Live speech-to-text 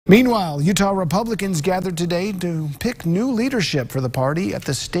Meanwhile, Utah Republicans gathered today to pick new leadership for the party at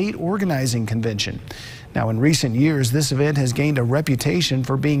the state organizing convention. Now, in recent years, this event has gained a reputation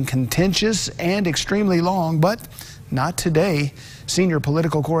for being contentious and extremely long, but not today. Senior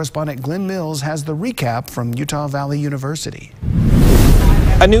political correspondent Glenn Mills has the recap from Utah Valley University.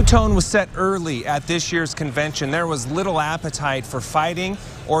 A new tone was set early at this year's convention. There was little appetite for fighting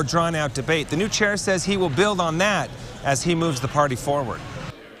or drawn-out debate. The new chair says he will build on that as he moves the party forward.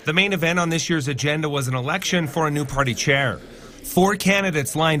 The main event on this year's agenda was an election for a new party chair. 4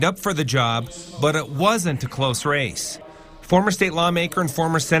 candidates lined up for the job, but it wasn't a close race. Former state lawmaker and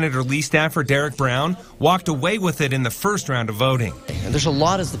former Senator Lee Staffer Derek Brown walked away with it in the first round of voting. And there's a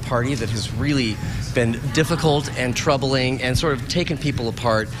lot as the party that has really been difficult and troubling and sort of taken people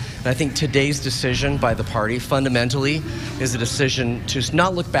apart. And I think today's decision by the party fundamentally is a decision to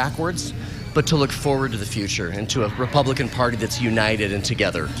not look backwards, but to look forward to the future and to a Republican Party that's united and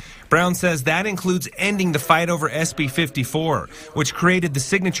together. Brown says that includes ending the fight over SB 54, which created the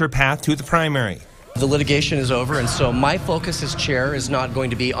signature path to the primary. The litigation is over, and so my focus as chair is not going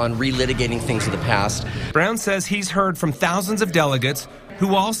to be on relitigating things of the past. Brown says he's heard from thousands of delegates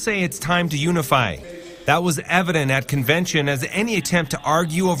who all say it's time to unify. That was evident at convention as any attempt to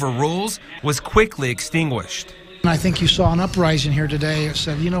argue over rules was quickly extinguished. I think you saw an uprising here today. It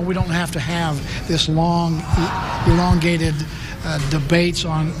said, you know, we don't have to have this long, elongated debates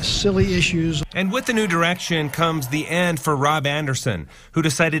on silly issues. And with the new direction comes the end for Rob Anderson, who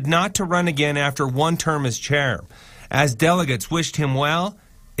decided not to run again after one term as chair. As delegates wished him well,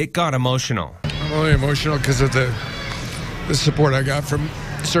 it got emotional. I'm only emotional because of the support I got from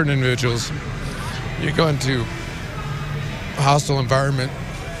certain individuals. You go into a hostile environment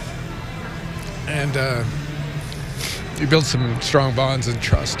and you build some strong bonds and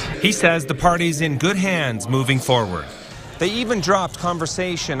trust. He says the party's in good hands moving forward. They even dropped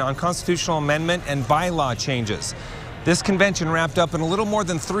conversation on constitutional amendment and bylaw changes. This convention wrapped up in a little more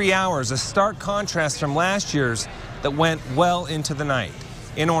than 3 hours, a stark contrast from last year's that went well into the night.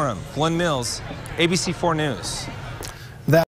 In Orem, Glenn Mills, ABC 4 News.